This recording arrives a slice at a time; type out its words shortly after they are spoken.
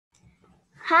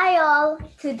Hi all,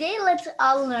 today let's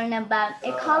all learn about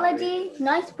ecology,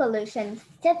 noise pollution,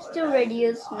 steps to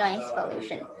reduce noise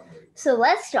pollution. So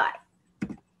let's start.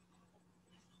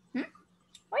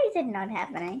 Why is it not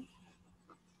happening?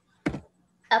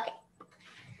 Okay,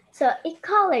 so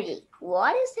ecology.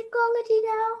 What is ecology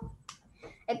now?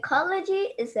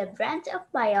 Ecology is a branch of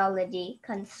biology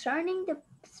concerning the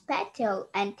spatial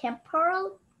and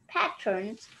temporal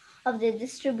patterns of the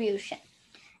distribution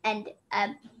and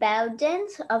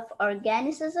abundance of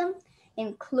organisms,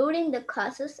 including the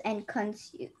causes and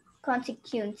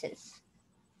consequences.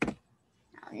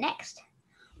 Now, next,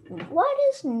 what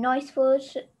is noise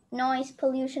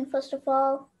pollution? First of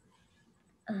all,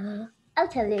 I'll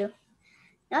tell you.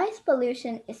 Noise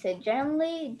pollution is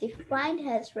generally defined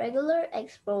as regular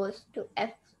exposure to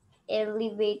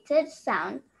elevated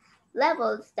sound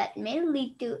levels that may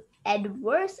lead to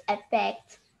adverse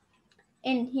effects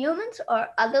in humans or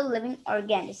other living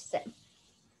organisms.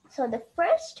 So the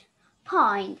first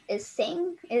point is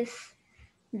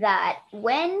that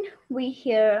when we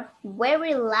hear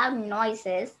very loud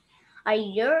noises, our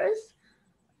ears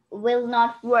will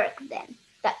not work then.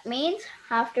 That means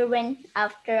after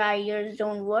our ears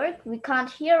don't work, we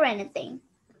can't hear anything.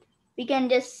 We can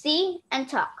just see and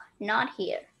talk, not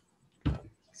hear.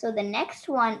 So the next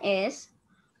one is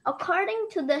according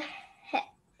to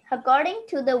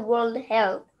the World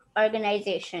Health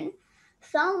Organization,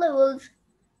 sound levels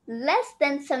less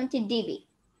than 70 dB.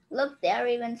 Look, they are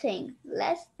even saying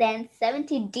less than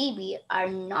 70 dB are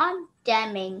not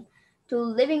damning to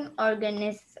living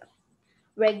organisms,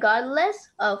 regardless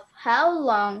of how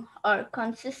long or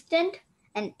consistent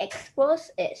an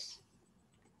exposure is.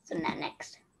 So now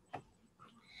next.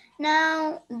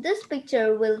 Now this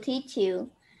picture will teach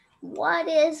you what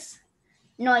is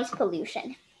noise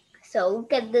pollution. So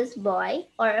look at this boy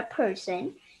or a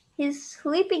person. He's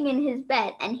sleeping in his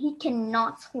bed and he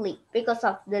cannot sleep because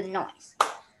of the noise.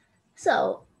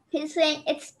 So he's saying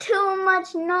it's too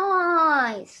much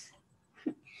noise.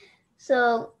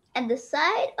 So at the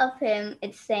side of him,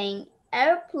 it's saying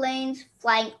airplanes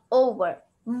flying over,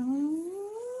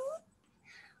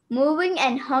 moving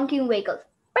and honking vehicles,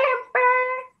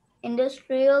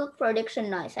 industrial production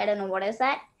noise. I don't know what is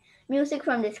that. Music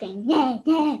from the sky.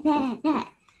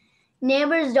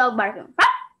 Neighbor's dog barking.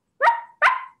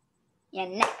 Yeah,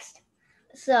 next.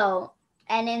 So,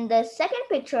 and in the second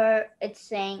picture, it's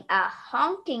saying a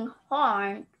honking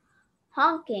horn,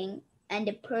 honking, and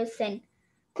a person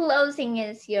closing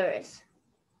his ears.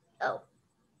 Oh,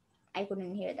 I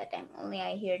couldn't hear that time. Only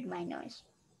I heard my noise.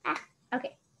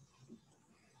 Okay.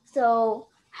 So,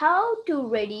 how to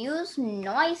reduce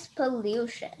noise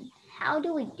pollution? How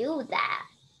do we do that?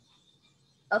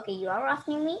 Okay, you are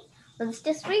asking me? Let's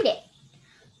just read it.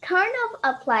 Turn off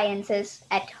appliances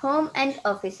at home and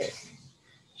offices.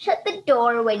 Shut the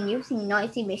door when using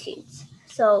noisy machines.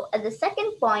 So at the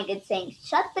second point, it's saying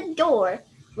shut the door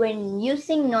when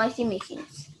using noisy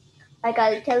machines. Like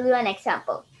I'll tell you an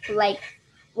example. Like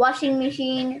washing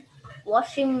machine,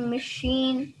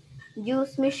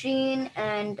 juice machine,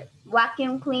 and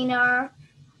vacuum cleaner.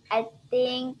 I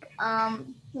think,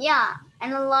 and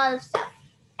a lot of stuff,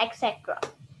 etc.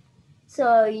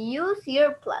 So use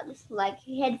earplugs like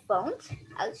headphones.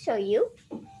 I'll show you.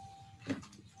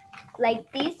 Like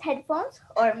these headphones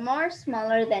or more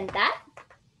smaller than that.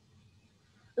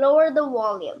 Lower the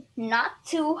volume, not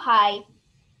too high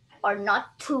or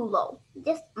not too low,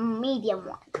 just medium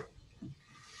one.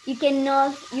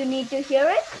 You need to hear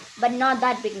it, but not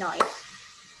that big noise.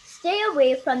 Stay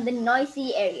away from the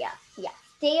noisy area. Yeah,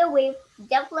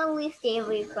 definitely stay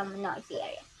away from the noisy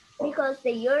area because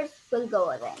the ears will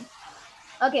go then.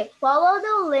 Okay, follow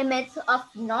the limits of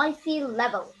noisy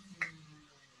level.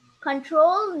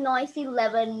 Control noisy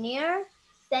level near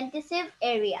sensitive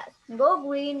areas. Go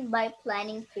green by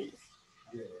planting trees.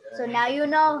 So now you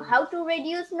know how to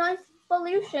reduce noise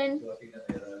pollution.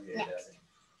 Next,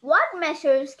 what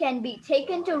measures can be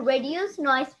taken to reduce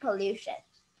noise pollution?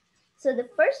 So the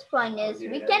first point is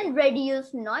we can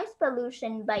reduce noise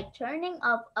pollution by turning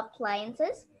off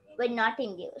appliances when not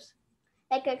in use.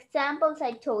 Like examples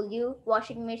I told you,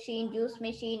 washing machine, juice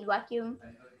machine, vacuum.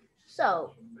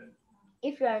 So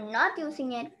if you are not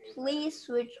using it, please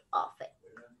switch off it.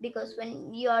 Because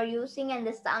when you are using and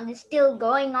the sound is still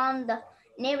going on, the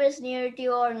neighbors near to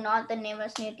you or not the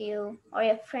neighbors near to you or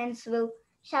your friends will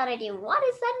shout at you, what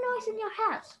is that noise in your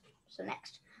house? So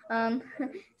next,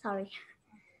 sorry,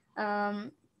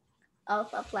 of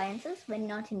appliances when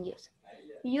not in use.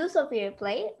 Use of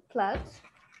earplugs,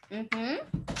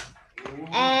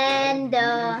 and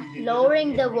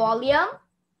lowering the volume,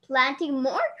 planting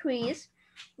more trees,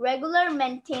 regular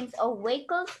maintenance of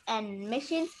vehicles and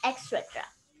machines, etc.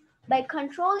 By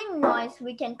controlling noise,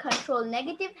 we can control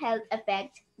negative health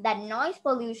effects that noise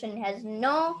pollution has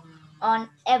no on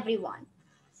everyone.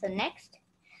 So next.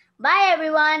 Bye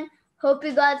everyone. Hope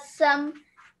you got some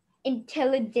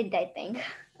intelligent, I think,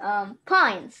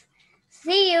 points.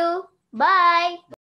 See you. Bye.